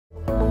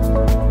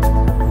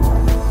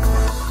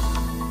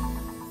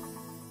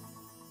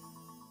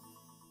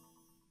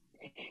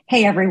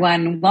Hey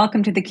everyone,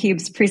 welcome to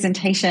theCUBE's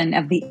presentation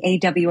of the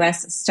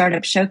AWS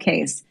Startup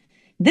Showcase.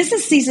 This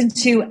is season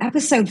 2,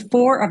 episode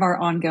 4 of our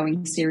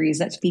ongoing series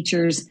that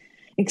features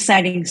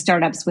exciting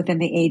startups within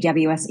the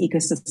AWS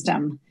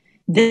ecosystem.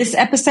 This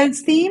episode's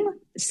theme,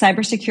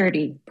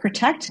 cybersecurity,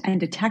 protect and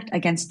detect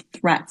against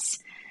threats.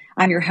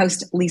 I'm your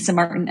host, Lisa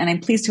Martin, and I'm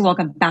pleased to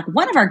welcome back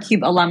one of our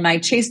CUBE alumni,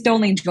 Chase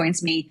Doelling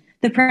joins me,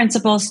 the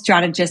principal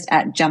strategist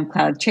at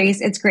Jumpcloud. Chase,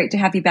 it's great to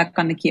have you back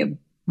on theCUBE.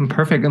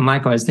 Perfect. And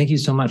likewise, thank you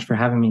so much for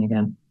having me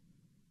again.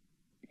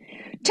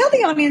 Tell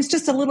the audience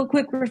just a little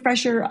quick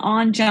refresher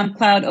on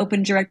Jumpcloud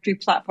Open Directory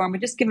platform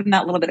and just give them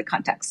that little bit of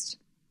context.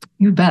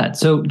 You bet.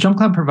 So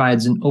Jumpcloud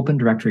provides an open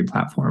directory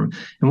platform.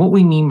 And what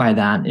we mean by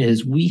that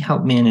is we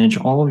help manage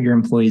all of your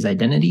employees'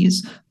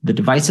 identities, the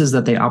devices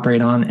that they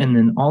operate on, and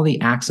then all the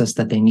access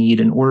that they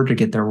need in order to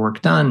get their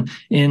work done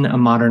in a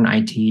modern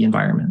IT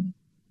environment.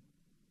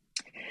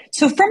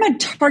 So from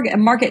a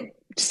market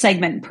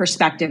segment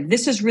perspective,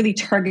 this is really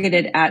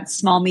targeted at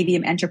small,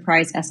 medium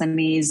enterprise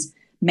SMEs,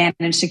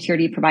 managed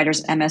security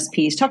providers,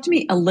 MSPs. Talk to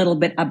me a little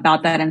bit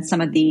about that and some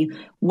of the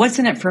what's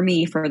in it for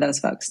me for those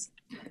folks.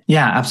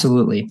 Yeah,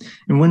 absolutely.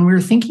 And when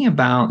we're thinking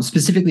about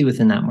specifically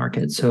within that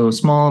market, so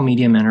small,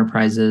 medium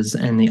enterprises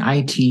and the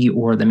IT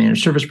or the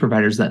managed service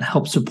providers that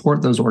help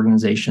support those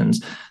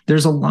organizations,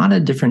 there's a lot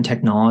of different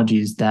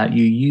technologies that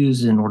you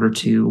use in order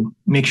to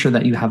make sure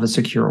that you have a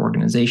secure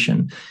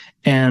organization.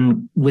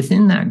 And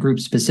within that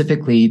group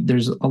specifically,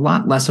 there's a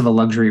lot less of a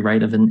luxury,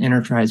 right, of an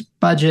enterprise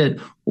budget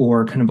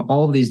or kind of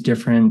all of these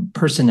different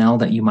personnel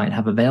that you might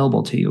have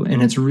available to you.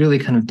 And it's really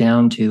kind of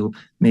down to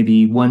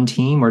maybe one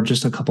team or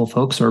just a couple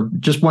folks or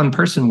just one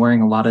person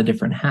wearing a lot of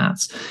different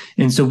hats.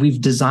 And so we've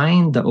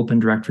designed the Open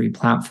Directory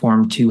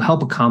platform to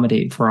help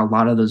accommodate for a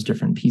lot of those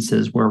different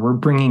pieces where we're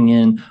bringing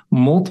in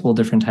multiple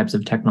different types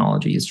of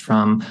technologies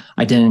from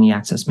identity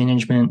access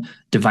management,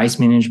 device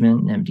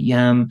management,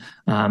 MDM,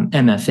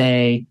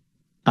 MFA,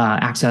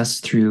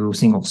 access through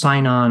single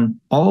sign-on,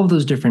 all of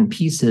those different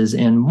pieces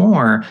and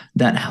more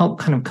that help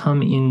kind of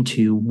come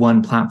into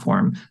one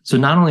platform. So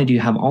not only do you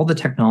have all the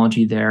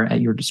technology there at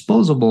your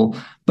disposal,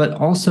 but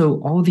also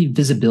all the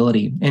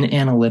visibility and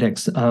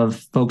analytics of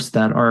folks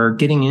that are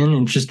getting in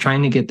and just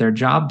trying to get their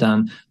job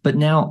done. But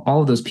now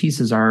all of those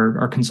pieces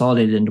are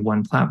consolidated into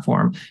one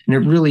platform. And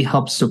it really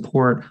helps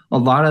support a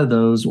lot of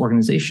those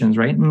organizations,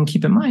 right? And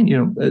keep in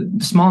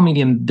mind, small,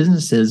 medium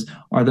businesses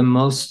are the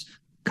most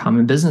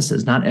common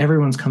businesses. Not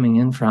everyone's coming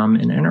in from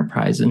an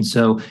enterprise. And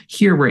so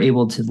here we're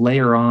able to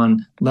layer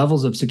on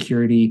levels of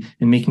security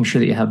and making sure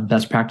that you have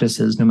best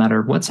practices no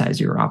matter what size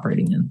you're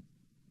operating in.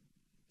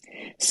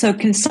 So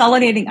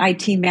consolidating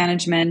IT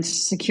management,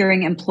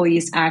 securing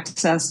employees'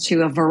 access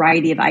to a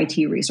variety of IT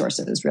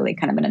resources, really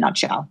kind of in a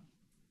nutshell.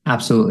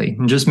 Absolutely.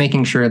 And just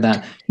making sure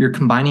that you're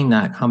combining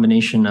that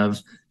combination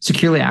of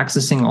securely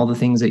accessing all the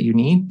things that you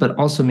need, but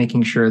also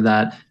making sure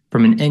that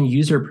from an end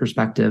user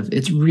perspective,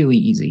 it's really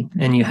easy.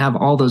 And you have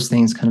all those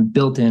things kind of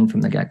built in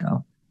from the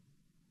get-go.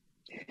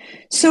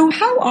 So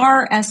how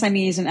are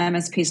SMEs and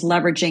MSPs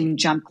leveraging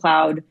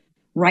Jumpcloud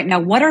right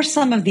now? What are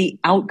some of the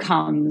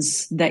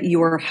outcomes that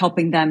you're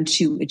helping them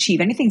to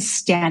achieve? Anything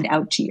stand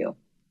out to you?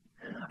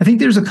 I think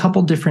there's a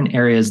couple different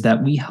areas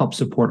that we help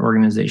support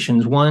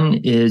organizations. One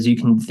is you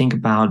can think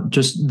about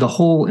just the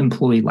whole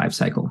employee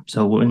lifecycle.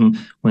 So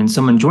when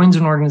someone joins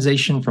an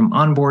organization from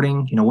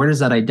onboarding, where does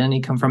that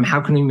identity come from? How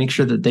can we make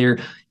sure that they're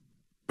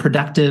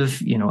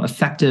productive,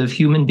 effective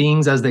human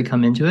beings as they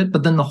come into it,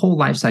 but then the whole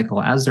life cycle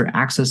as they're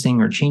accessing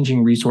or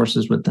changing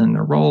resources within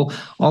their role,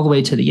 all the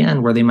way to the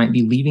end where they might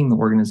be leaving the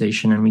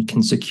organization and we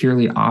can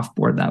securely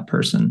offboard that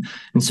person.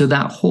 And so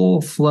that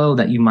whole flow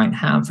that you might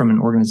have from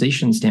an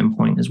organization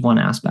standpoint is one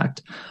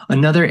aspect.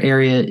 Another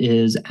area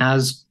is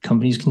as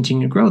companies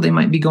continue to grow, they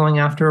might be going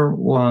after,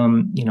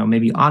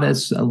 maybe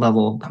audits,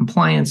 level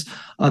compliance,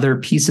 other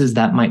pieces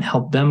that might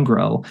help them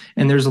grow.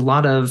 And there's a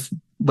lot of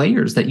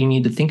layers that you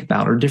need to think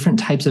about or different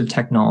types of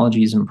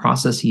technologies and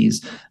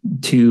processes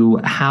to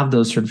have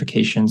those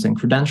certifications and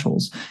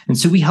credentials. And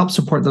so we help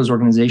support those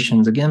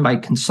organizations, again, by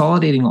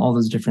consolidating all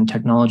those different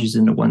technologies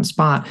into one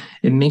spot.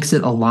 It makes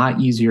it a lot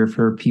easier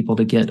for people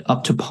to get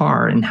up to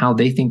par in how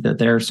they think that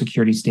their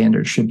security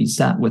standards should be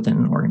set within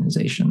an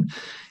organization.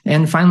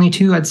 And finally,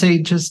 too, I'd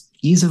say just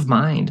ease of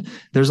mind.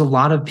 There's a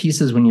lot of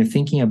pieces when you're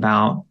thinking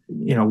about,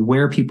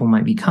 where people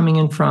might be coming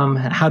in from,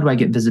 how do I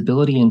get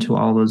visibility into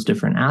all those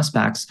different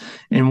aspects?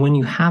 And when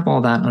you have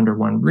all that under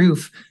one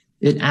roof,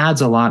 it adds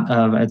a lot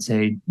of, I'd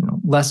say,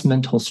 less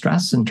mental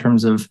stress in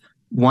terms of,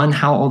 one,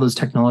 how all those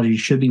technologies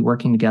should be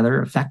working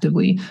together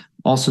effectively,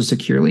 also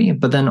securely,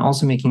 but then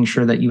also making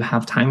sure that you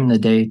have time in the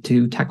day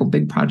to tackle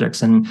big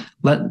projects and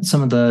let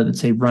some of the,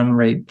 let's say, run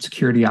rate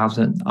security out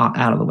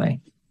of the way.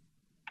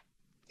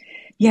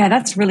 Yeah,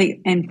 that's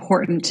really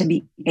important to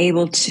be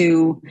able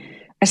to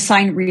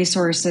assign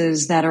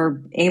resources that are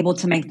able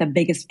to make the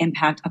biggest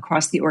impact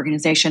across the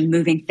organization,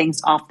 moving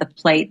things off the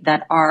plate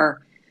that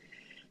are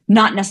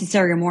not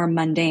necessarily more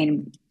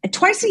mundane.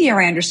 Twice a year,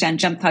 I understand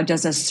Jumpcloud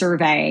does a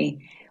survey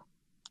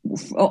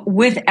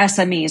with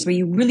SMEs where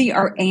you really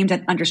are aimed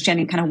at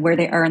understanding kind of where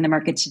they are in the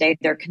market today,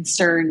 their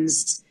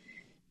concerns,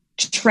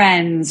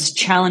 trends,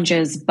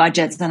 challenges,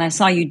 budgets. And I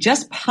saw you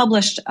just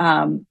published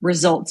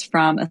results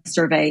from a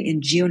survey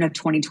in June of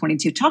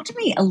 2022. Talk to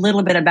me a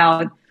little bit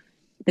about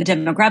the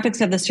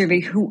demographics of the survey.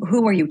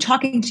 Who are you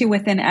talking to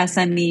within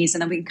SMEs?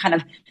 And then we can kind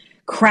of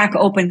crack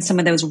open some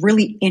of those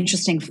really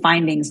interesting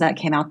findings that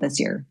came out this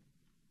year.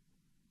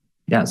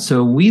 Yeah,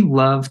 so we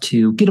love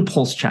to get a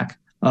pulse check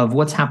of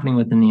what's happening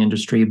within the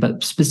industry,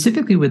 but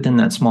specifically within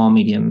that small,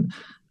 medium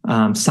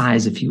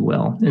size, if you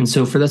will. And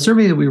so for the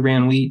survey that we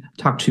ran, we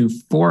talked to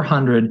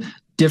 400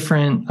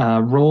 different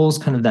roles,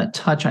 kind of that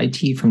touch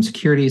IT from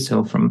security,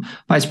 so from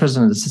vice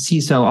president to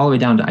CISO, all the way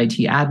down to IT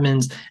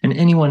admins and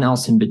anyone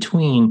else in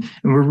between.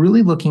 And we're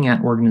really looking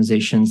at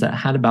organizations that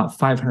had about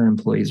 500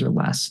 employees or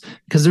less,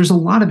 because there's a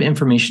lot of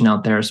information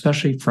out there,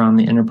 especially from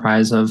the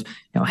enterprise of,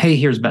 hey,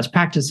 here's best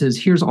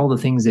practices, here's all the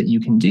things that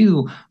you can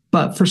do.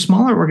 But for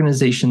smaller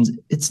organizations,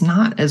 it's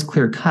not as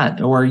clear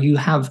cut, or you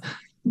have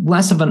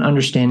less of an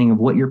understanding of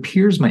what your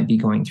peers might be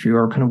going through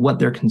or kind of what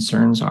their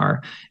concerns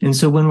are. And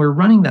so when we're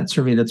running that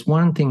survey, that's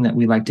one thing that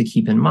we like to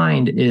keep in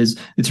mind is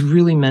it's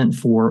really meant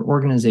for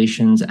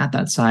organizations at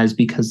that size,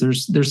 because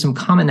there's some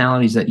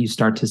commonalities that you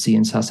start to see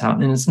and suss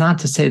out. And it's not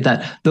to say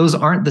that those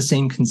aren't the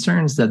same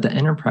concerns that the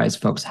enterprise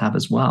folks have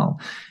as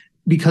well.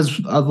 Because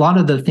a lot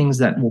of the things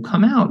that will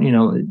come out,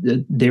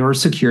 they were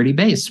security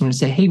based. When you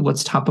say, hey,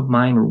 what's top of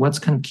mind or what's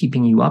kind of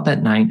keeping you up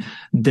at night,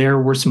 there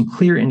were some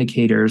clear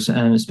indicators,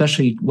 and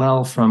especially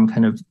from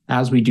kind of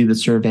as we do the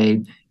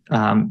survey,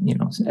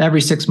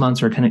 every 6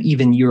 months or kind of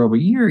even year over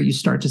year, you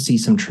start to see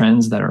some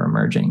trends that are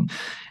emerging.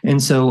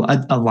 And so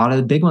a lot of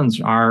the big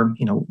ones are,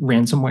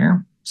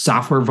 ransomware,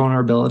 software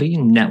vulnerability,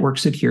 network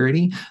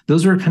security.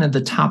 Those are kind of the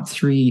top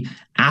three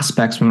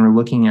aspects when we're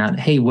looking at,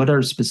 hey, what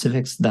are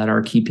specifics that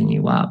are keeping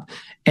you up?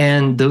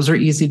 And those are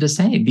easy to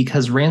say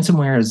because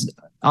ransomware is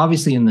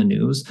obviously in the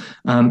news.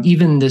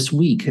 Even this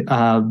week,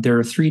 there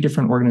are 3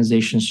 different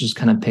organizations just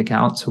kind of pick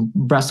out. So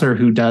Bressler,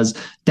 who does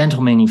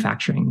dental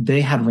manufacturing,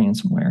 they had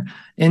ransomware.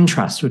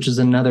 Entrust, which is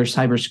another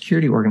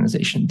cybersecurity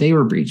organization, they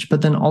were breached.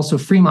 But then also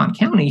Fremont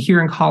County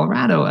here in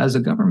Colorado as a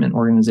government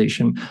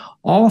organization,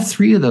 all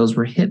 3 of those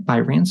were hit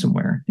by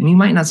ransomware. And you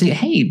might not say,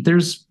 hey,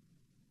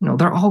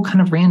 they're all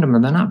kind of random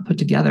or they're not put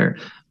together.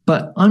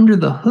 But under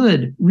the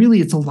hood, really,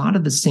 it's a lot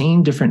of the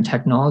same different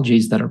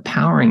technologies that are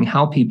powering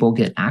how people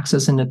get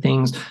access into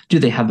things. Do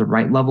they have the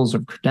right levels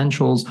of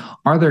credentials?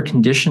 Are there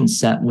conditions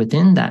set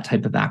within that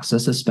type of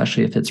access,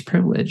 especially if it's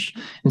privileged?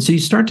 And so you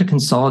start to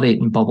consolidate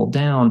and bubble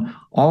down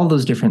all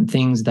those different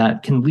things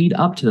that can lead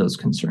up to those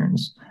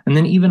concerns. And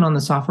then even on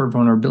the software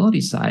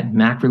vulnerability side,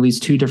 Mac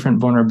released 2 different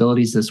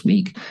vulnerabilities this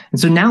week.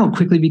 And so now it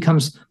quickly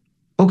becomes,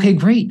 okay,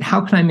 great.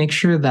 How can I make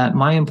sure that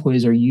my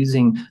employees are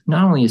using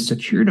not only a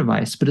secure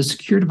device, but a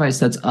secure device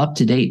that's up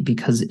to date,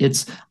 because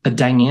it's a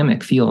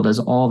dynamic field as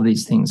all of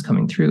these things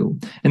coming through.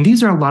 And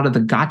these are a lot of the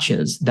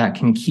gotchas that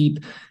can keep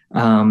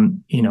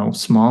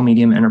small,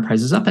 medium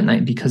enterprises up at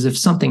night, because if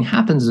something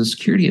happens, a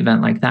security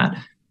event like that,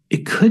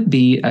 it could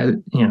be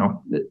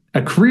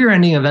a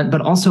career-ending event,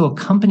 but also a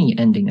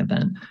company-ending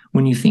event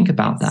when you think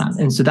about that.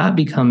 And so that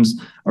becomes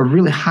a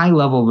really high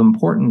level of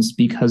importance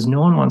because no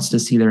one wants to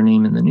see their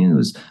name in the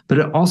news, but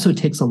it also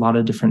takes a lot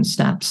of different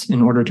steps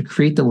in order to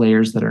create the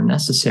layers that are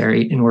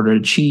necessary in order to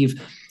achieve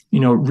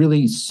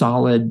really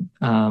solid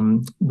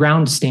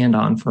ground to stand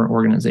on for an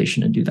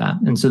organization to do that.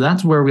 And so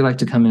that's where we like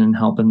to come in and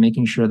help in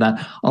making sure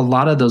that a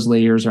lot of those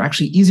layers are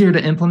actually easier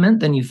to implement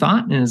than you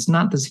thought. And it's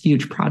not this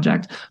huge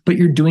project, but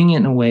you're doing it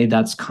in a way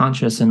that's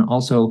conscious and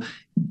also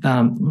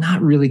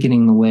not really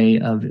getting in the way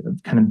of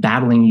kind of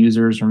battling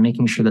users or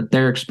making sure that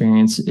their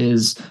experience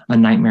is a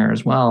nightmare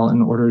as well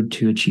in order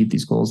to achieve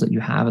these goals that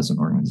you have as an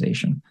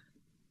organization.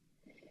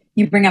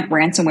 You bring up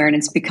ransomware, and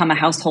it's become a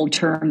household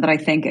term that I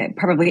think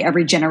probably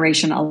every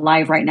generation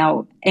alive right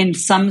now in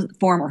some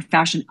form or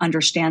fashion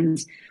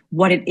understands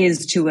what it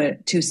is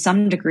to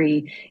some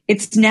degree.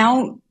 It's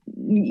now,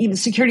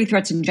 security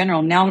threats in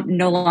general, now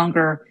no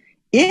longer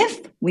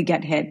if we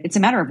get hit. It's a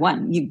matter of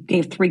when. You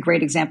gave 3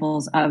 great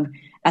examples of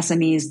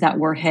SMEs that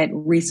were hit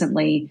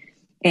recently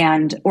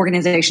and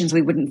organizations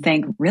we wouldn't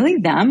think, really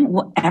them?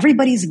 Well,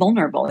 everybody's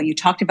vulnerable. You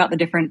talked about the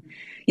different,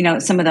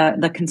 some of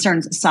the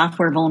concerns,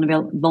 software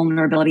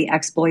vulnerability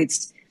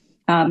exploits,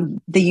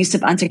 the use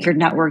of unsecured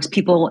networks,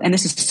 people, and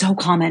this is so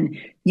common,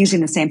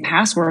 using the same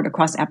password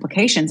across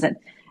applications that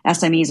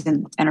SMEs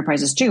and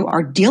enterprises too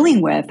are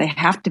dealing with. They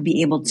have to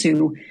be able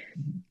to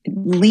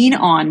lean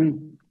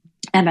on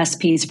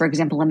MSPs, for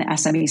example, in the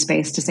SME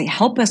space to say,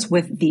 help us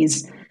with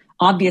these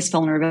obvious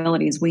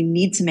vulnerabilities. We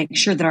need to make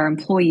sure that our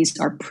employees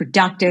are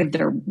productive,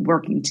 they're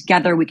working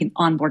together, we can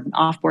onboard and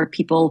offboard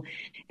people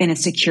in a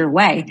secure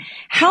way.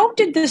 How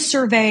did this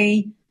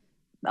survey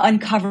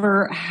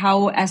uncover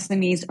how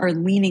SMEs are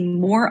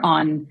leaning more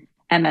on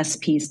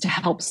MSPs to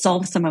help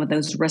solve some of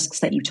those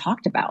risks that you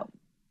talked about?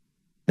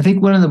 I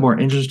think one of the more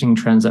interesting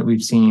trends that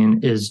we've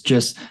seen is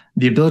just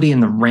the ability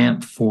and the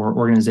ramp for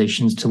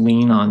organizations to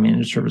lean on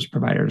managed service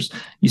providers.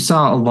 You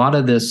saw a lot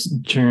of this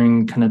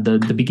during kind of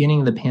the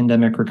beginning of the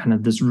pandemic, or kind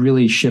of this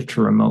really shift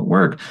to remote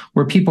work,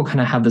 where people kind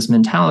of have this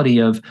mentality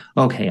of,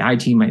 okay,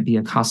 IT might be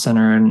a cost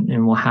center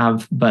and we'll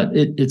have, but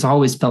it's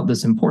always felt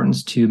this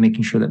importance to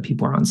making sure that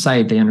people are on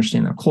site, they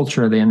understand their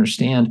culture, they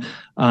understand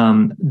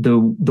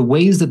the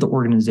ways that the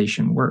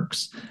organization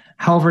works.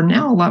 However,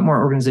 now a lot more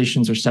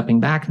organizations are stepping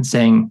back and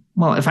saying,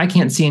 well, if I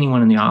can't see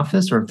anyone in the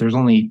office, or if there's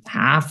only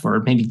half or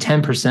maybe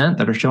 10%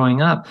 that are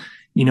showing up,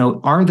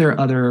 are there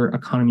other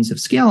economies of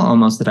scale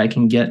almost that I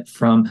can get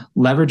from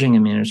leveraging a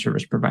managed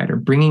service provider,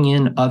 bringing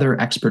in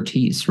other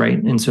expertise, right?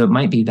 And so it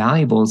might be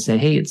valuable to say,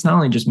 hey, it's not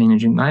only just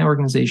managing my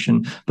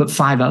organization, but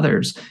 5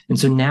 others. And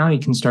so now you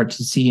can start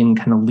to see and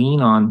kind of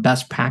lean on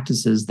best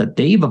practices that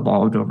they've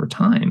evolved over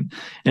time.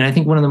 And I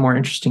think one of the more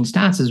interesting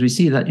stats is we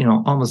see that,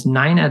 almost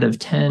 9 out of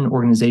 10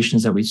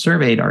 organizations that we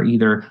surveyed are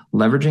either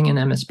leveraging an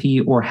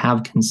MSP or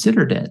have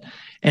considered it.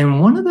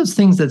 And one of those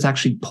things that's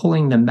actually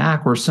pulling them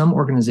back, where some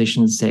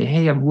organizations say,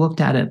 hey, I've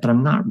looked at it, but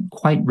I'm not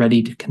quite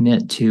ready to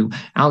commit to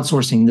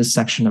outsourcing this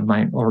section of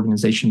my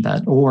organization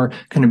bet, or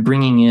kind of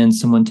bringing in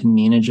someone to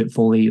manage it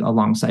fully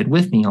alongside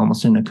with me,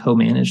 almost in a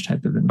co-managed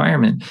type of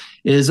environment,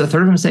 is a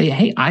third of them say,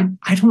 hey, I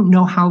don't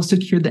know how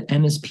secure the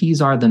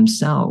MSPs are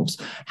themselves.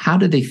 How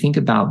do they think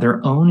about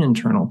their own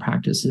internal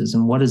practices,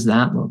 and what does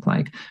that look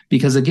like?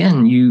 Because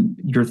again,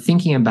 you're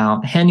thinking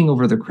about handing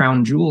over the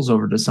crown jewels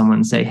over to someone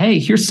and say, hey,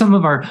 here's some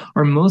of our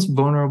most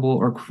vulnerable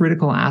or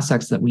critical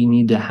assets that we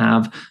need to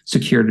have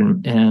secured,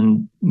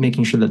 and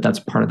making sure that that's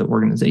part of the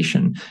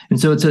organization. And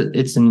so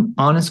it's an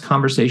honest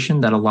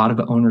conversation that a lot of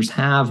owners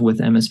have with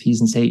MSPs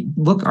and say,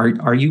 look,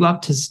 are you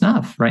up to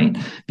snuff, right?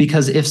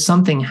 Because if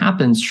something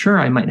happens, sure,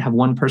 I might have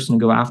one person to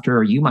go after,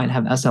 or you might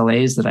have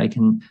SLAs that I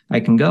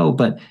can go,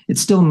 but it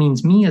still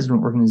means me as an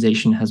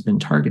organization has been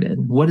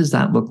targeted. What does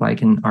that look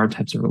like in our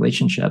types of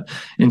relationship?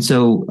 And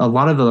so a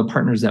lot of the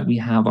partners that we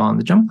have on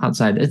the Jumpcloud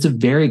side, it's a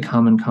very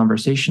common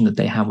conversation that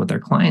they have with their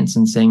clients,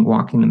 and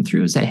walking them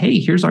through, say, hey,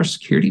 here's our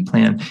security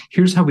plan.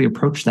 Here's how we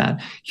approach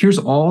that. Here's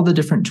all the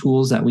different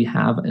tools that we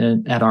have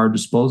at our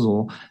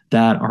disposal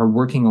that are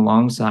working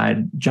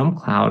alongside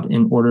Jumpcloud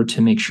in order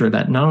to make sure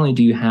that not only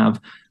do you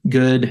have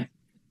good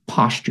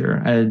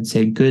posture, I'd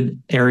say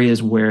good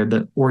areas where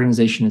the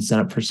organization is set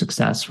up for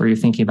success, where you're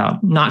thinking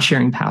about not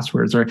sharing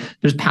passwords, or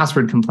there's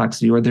password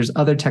complexity, or there's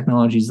other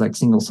technologies like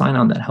single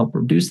sign-on that help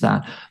reduce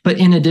that. But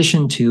in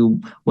addition to,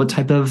 what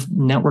type of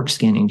network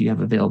scanning do you have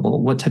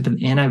available? What type of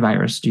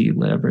antivirus do you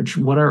leverage?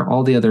 What are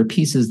all the other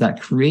pieces that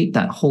create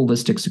that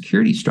holistic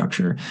security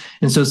structure?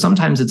 And so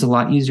sometimes it's a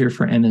lot easier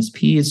for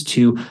MSPs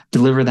to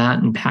deliver that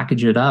and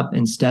package it up,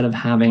 instead of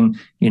having,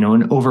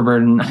 an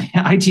overburden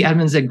IT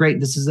admin say,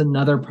 great, this is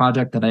another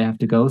project that I have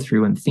to go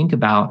through and think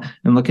about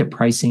and look at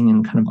pricing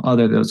and kind of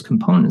other those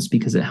components,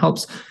 because it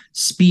helps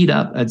speed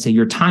up, I'd say,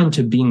 your time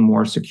to being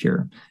more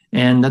secure.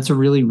 And that's a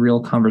really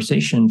real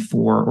conversation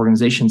for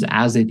organizations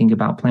as they think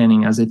about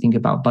planning, as they think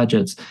about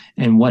budgets,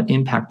 and what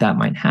impact that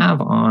might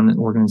have on an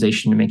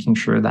organization, to making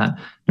sure that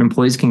their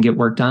employees can get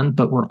work done,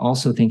 but we're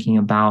also thinking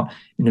about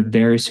in a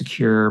very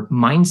secure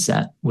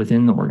mindset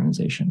within the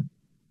organization.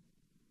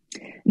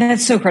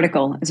 That's so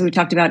critical. As we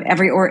talked about,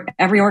 every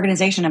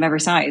organization of every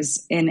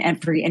size in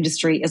every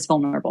industry is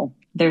vulnerable.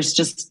 There's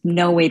just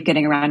no way of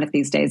getting around it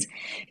these days.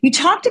 You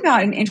talked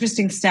about an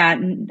interesting stat.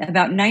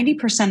 About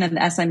 90% of the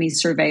SMEs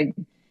surveyed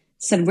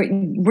said,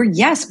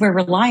 we're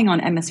relying on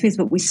MSPs,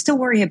 but we still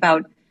worry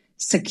about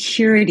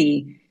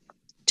security.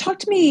 Talk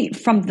to me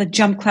from the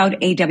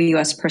Jumpcloud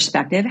AWS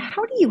perspective.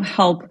 How do you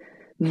help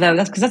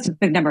those? Because that's a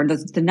big number. The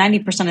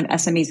 90% of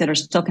SMEs that are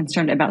still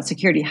concerned about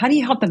security. How do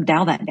you help them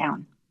dial that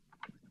down?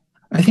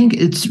 I think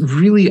it's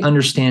really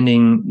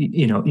understanding,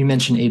 you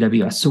mentioned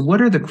AWS. So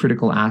what are the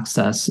critical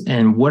access,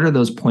 and what are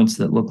those points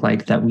that look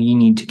like that we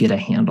need to get a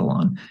handle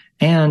on?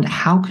 And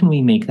how can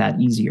we make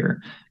that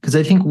easier? Because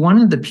I think one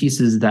of the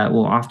pieces that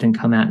will often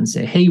come at and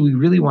say, hey, we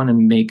really want to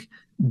make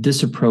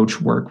this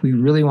approach work. We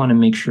really want to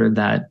make sure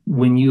that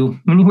when you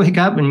wake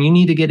up and you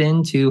need to get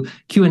into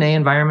Q&A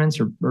environments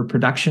or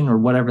production or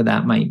whatever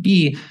that might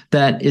be,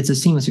 that it's a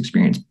seamless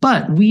experience.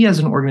 But we as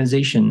an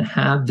organization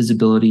have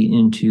visibility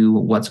into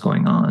what's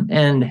going on.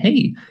 And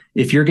hey,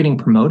 if you're getting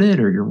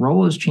promoted or your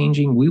role is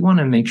changing, we want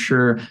to make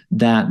sure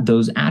that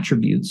those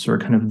attributes, or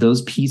kind of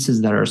those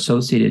pieces that are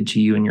associated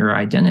to you and your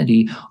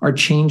identity, are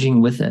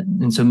changing with it.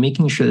 And so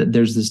making sure that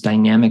there's this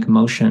dynamic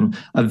motion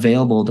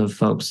available to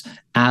folks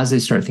as they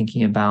start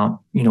thinking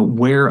about,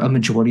 where a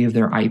majority of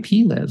their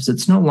IP lives.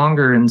 It's no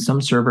longer in some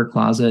server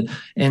closet.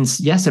 And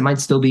yes, it might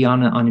still be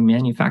on a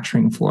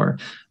manufacturing floor,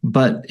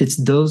 but it's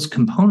those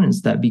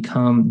components that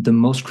become the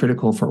most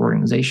critical for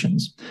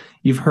organizations.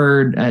 You've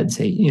heard, I'd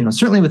say,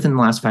 certainly within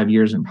the last 5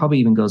 years, and probably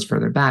even goes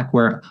further back,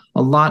 where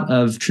a lot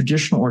of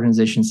traditional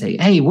organizations say,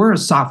 hey, we're a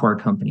software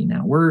company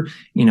now. We're,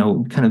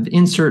 kind of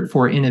insert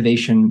for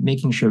innovation,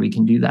 making sure we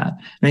can do that.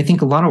 And I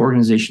think a lot of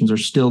organizations are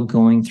still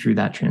going through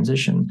that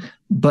transition.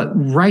 But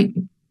right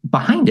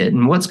behind it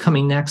and what's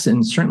coming next.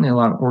 And certainly a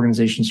lot of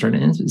organizations start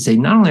to say,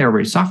 not only are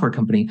we a software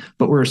company,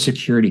 but we're a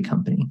security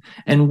company.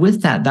 And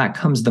with that, that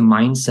comes the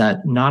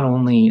mindset, not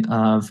only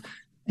of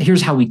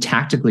here's how we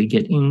tactically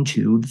get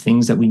into the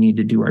things that we need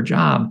to do our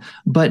job,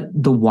 but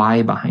the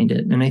why behind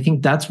it. And I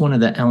think that's one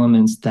of the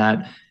elements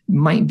that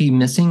might be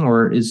missing,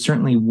 or is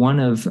certainly one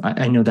of,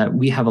 I know that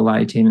we have a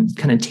lot of teams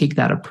kind of take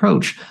that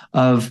approach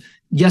of,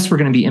 yes, we're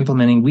going to be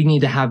implementing, we need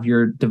to have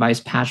your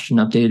device patched and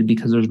updated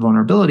because there's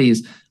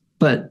vulnerabilities.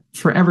 But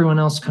for everyone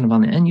else kind of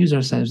on the end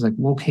user side, it's like,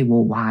 well, okay,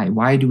 well, why?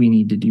 Why do we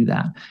need to do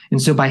that? And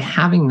so by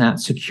having that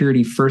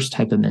security first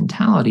type of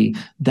mentality,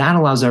 that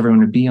allows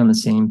everyone to be on the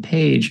same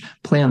page,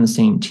 play on the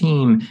same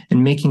team,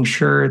 and making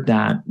sure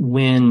that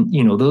when,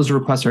 those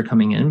requests are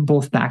coming in,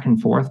 both back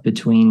and forth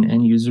between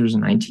end users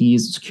and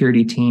ITs,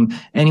 security team,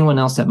 anyone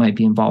else that might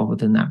be involved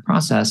within that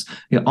process,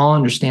 you all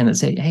understand that,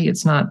 say, hey,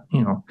 it's not,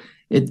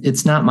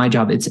 it's not my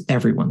job, it's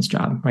everyone's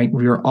job, right?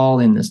 We are all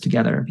in this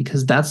together,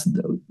 because that's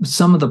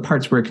some of the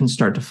parts where it can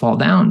start to fall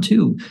down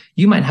too.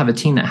 You might have a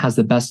team that has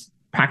the best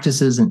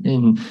practices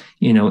and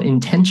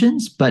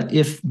intentions, but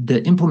if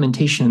the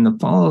implementation and the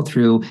follow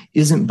through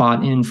isn't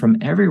bought in from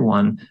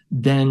everyone,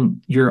 then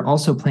you're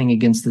also playing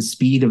against the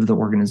speed of the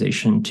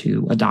organization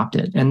to adopt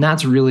it. And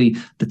that's really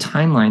the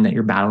timeline that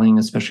you're battling,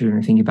 especially when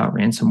you're thinking about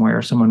ransomware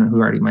or someone who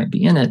already might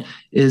be in it,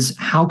 is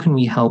how can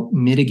we help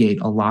mitigate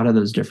a lot of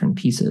those different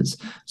pieces?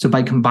 So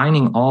by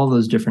combining all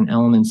those different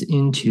elements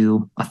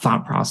into a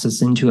thought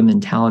process, into a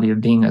mentality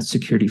of being a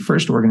security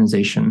first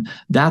organization,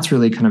 that's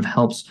really kind of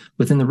helps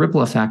within the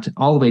ripple effect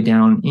all the way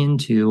down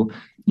into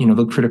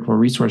the critical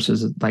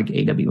resources like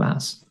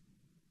AWS.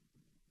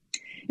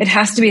 It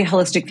has to be a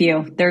holistic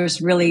view.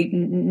 There's really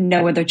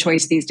no other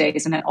choice these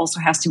days, and it also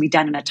has to be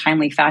done in a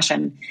timely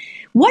fashion.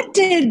 What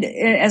did,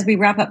 as we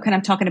wrap up kind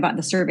of talking about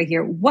the survey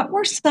here, what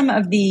were some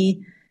of the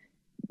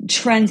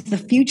trends, the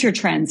future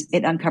trends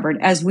it uncovered,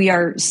 as we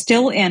are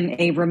still in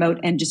a remote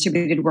and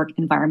distributed work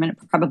environment?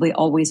 It probably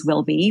always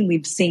will be.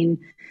 We've seen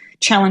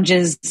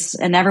challenges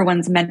in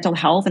everyone's mental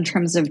health in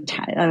terms of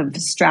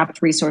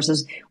strapped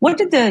resources. What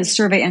did the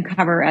survey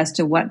uncover as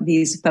to what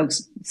these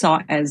folks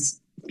saw as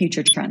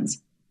future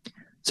trends?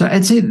 So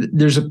I'd say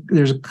there's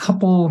a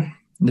couple.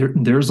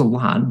 There's a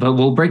lot, but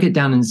we'll break it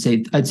down and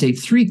say, I'd say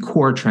 3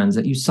 core trends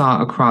that you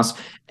saw across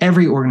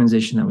every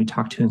organization that we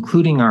talked to,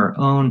 including our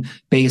own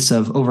base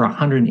of over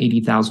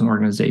 180,000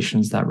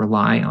 organizations that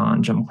rely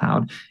on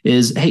Jumpcloud,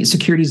 is, hey,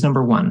 security is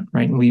number one,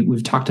 right? And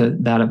we've talked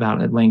about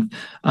at length.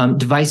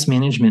 Device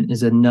management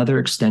is another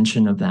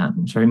extension of that.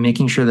 Sorry,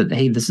 making sure that,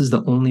 hey, this is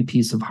the only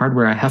piece of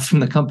hardware I have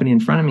from the company in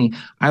front of me.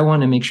 I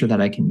want to make sure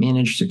that I can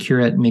manage, secure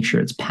it, make sure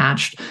it's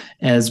patched,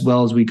 as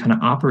well as we kind of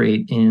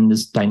operate in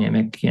this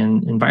dynamic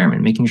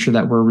environment, making sure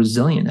that we're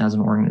resilient as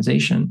an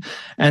organization.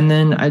 And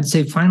then I'd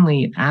say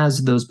finally,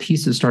 as those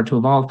pieces start to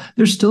evolve,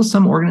 there's still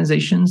some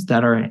organizations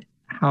that are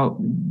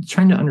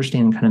trying to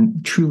understand and kind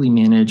of truly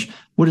manage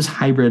what is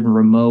hybrid and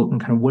remote, and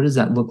kind of what does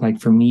that look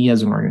like for me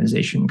as an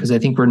organization? Because I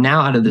think we're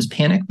now out of this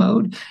panic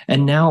mode,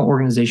 and now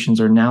organizations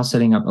are now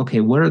setting up,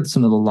 okay, what are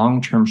some of the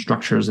long-term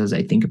structures as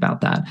I think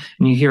about that?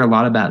 And you hear a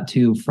lot about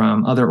too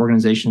from other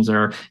organizations that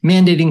are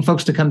mandating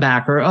folks to come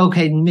back, or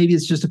okay, maybe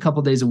it's just a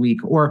couple days a week,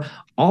 or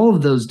all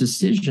of those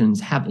decisions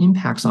have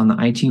impacts on the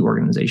IT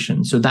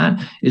organization. So that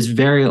is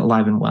very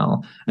alive and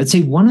well. I'd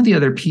say one of the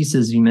other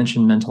pieces, you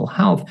mentioned mental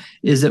health,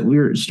 is that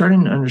we're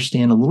starting to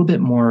understand a little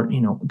bit more,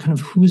 kind of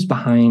who's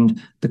behind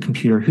the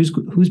computer,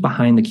 who's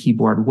behind the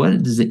keyboard,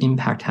 what does the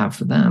impact have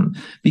for them?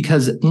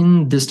 Because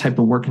in this type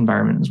of work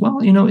environment as well,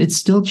 it's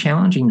still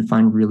challenging to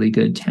find really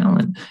good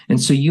talent.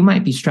 And so you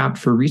might be strapped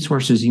for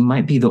resources. You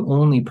might be the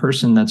only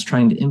person that's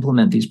trying to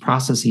implement these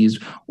processes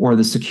or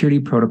the security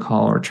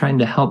protocol, or trying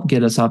to help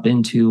get us up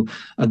into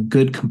a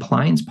good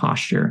compliance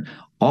posture.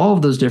 All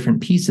of those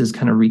different pieces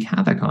kind of wreak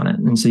havoc on it.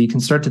 And so you can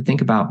start to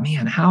think about,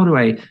 man, how do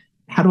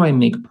I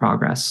make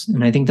progress?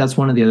 And I think that's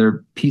one of the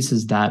other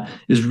pieces that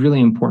is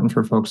really important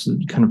for folks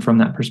kind of from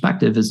that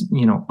perspective is,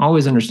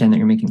 always understand that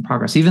you're making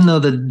progress. Even though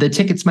the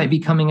tickets might be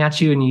coming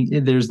at you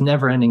and there's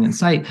never ending in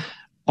sight,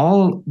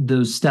 all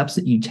those steps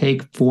that you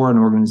take for an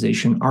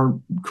organization are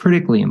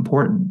critically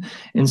important.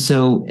 And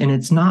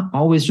it's not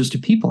always just a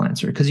people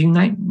answer, because you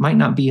might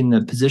not be in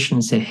the position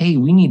to say, hey,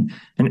 we need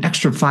an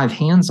extra 5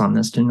 hands on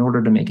this in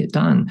order to make it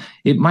done.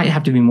 It might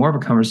have to be more of a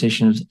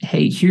conversation of,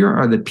 hey, here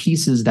are the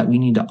pieces that we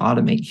need to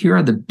automate. Here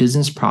are the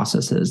business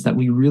processes that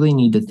we really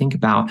need to think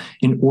about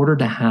in order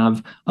to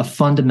have a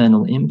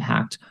fundamental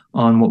impact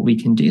on what we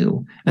can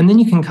do. And then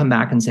you can come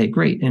back and say,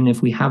 great. And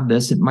if we have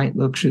this, it might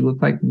actually look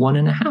like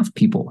 1.5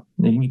 people.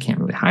 You can't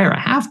really hire a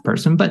half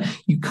person, but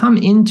you come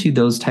into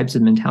those types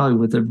of mentality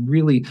with a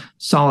really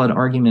solid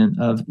argument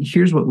of,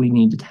 here's what we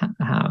need to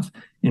have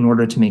in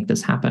order to make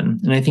this happen.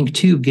 And I think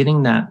too,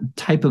 getting that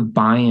type of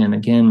buy-in,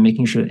 again,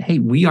 making sure that, hey,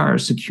 we are a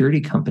security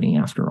company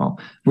after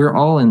all. We're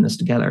all in this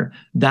together.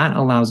 That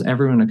allows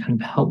everyone to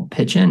kind of help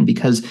pitch in,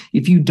 because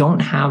if you don't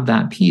have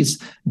that piece,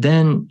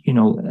 then,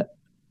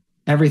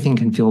 everything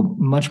can feel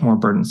much more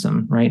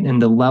burdensome, right?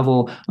 And the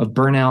level of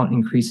burnout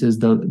increases,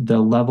 the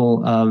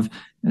level of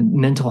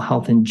mental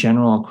health in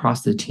general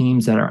across the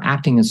teams that are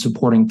acting as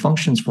supporting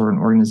functions for an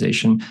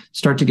organization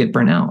start to get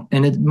burnt out.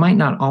 And it might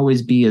not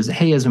always be as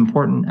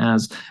important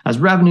as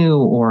revenue,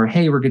 or,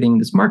 hey, we're getting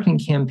this marketing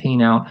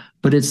campaign out,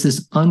 but it's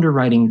this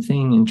underwriting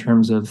thing in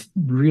terms of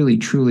really,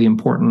 truly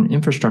important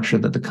infrastructure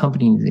that the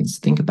company needs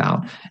to think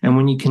about. And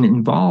when you can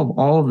involve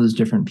all of those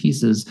different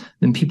pieces,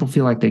 then people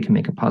feel like they can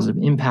make a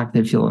positive impact.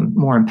 They feel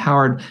more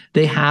empowered.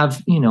 They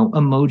have,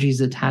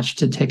 emojis attached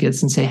to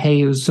tickets and say,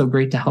 hey, it was so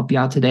great to help you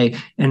out today.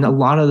 And a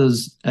lot of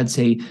those, I'd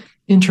say,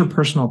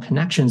 interpersonal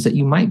connections that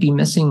you might be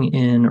missing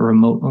in a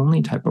remote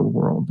only type of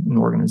world and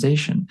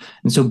organization.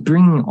 And so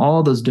bringing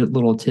all those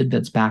little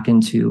tidbits back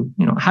into,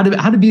 how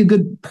to be a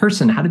good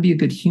person, how to be a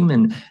good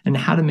human, and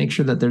how to make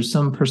sure that there's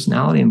some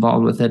personality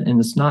involved with it.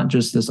 And it's not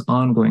just this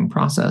ongoing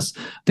process.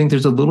 I think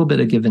there's a little bit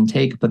of give and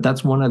take, but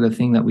that's one other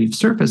thing that we've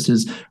surfaced,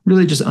 is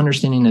really just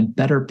understanding a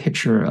better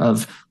picture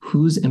of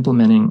who's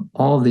implementing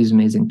all of these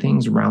amazing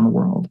things around the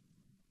world.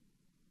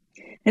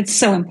 It's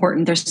so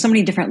important. There's so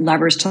many different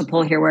levers to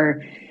pull here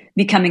where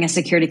becoming a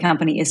security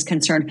company is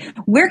concerned.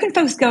 Where can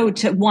folks go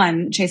to,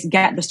 one, Chase,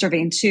 get the survey,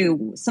 and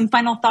two, some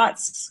final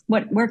thoughts?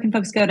 Where can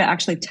folks go to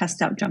actually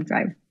test out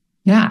JumpDrive?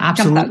 Yeah,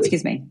 absolutely. JumpCloud,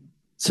 excuse me.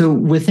 So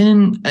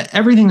within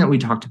everything that we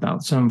talked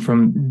about, so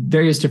from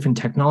various different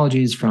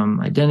technologies, from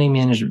identity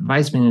management,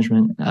 device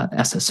management,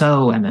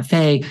 SSO,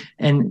 MFA,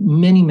 and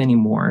many, many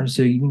more.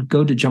 So you can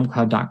go to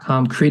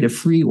jumpcloud.com, create a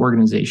free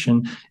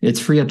organization. It's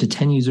free up to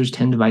 10 users,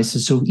 10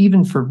 devices. So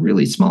even for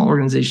really small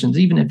organizations,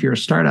 even if you're a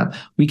startup,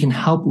 we can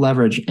help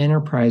leverage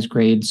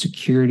enterprise-grade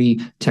security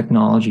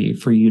technology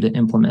for you to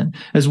implement,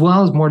 as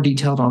well as more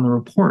detailed on the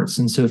reports.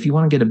 And so if you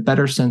want to get a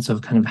better sense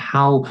of kind of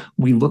how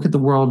we look at the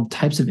world,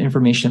 types of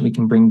information that we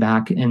can bring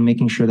back, and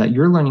making sure that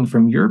you're learning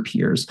from your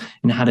peers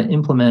and how to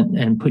implement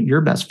and put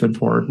your best foot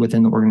forward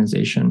within the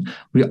organization.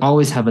 We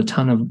always have a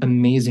ton of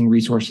amazing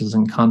resources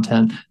and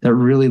content that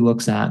really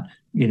looks at,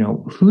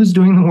 who's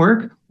doing the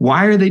work,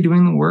 why are they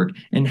doing the work,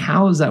 and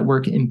how is that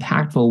work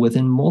impactful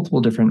within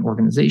multiple different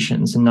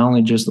organizations, and not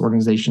only just the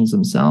organizations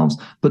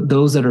themselves, but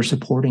those that are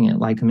supporting it,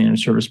 like the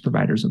managed service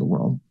providers of the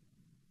world.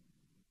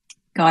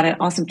 Got it.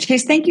 Awesome.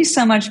 Chase, thank you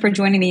so much for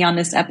joining me on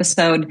this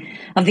episode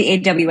of the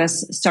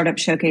AWS Startup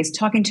Showcase,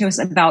 talking to us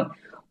about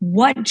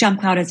what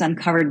JumpCloud has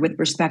uncovered with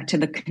respect to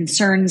the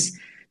concerns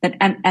that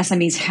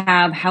SMEs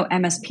have, how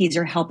MSPs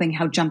are helping,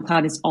 how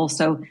JumpCloud is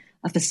also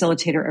a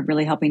facilitator of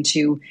really helping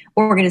to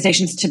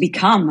organizations to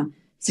become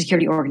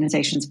security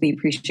organizations. We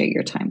appreciate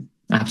your time.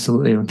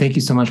 Absolutely. Well, thank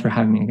you so much for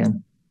having me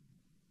again.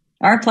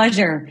 Our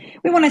pleasure.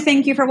 We want to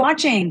thank you for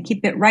watching.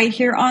 Keep it right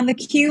here on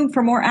theCUBE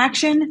for more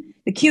action.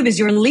 theCUBE is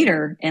your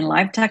leader in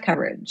live tech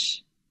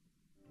coverage.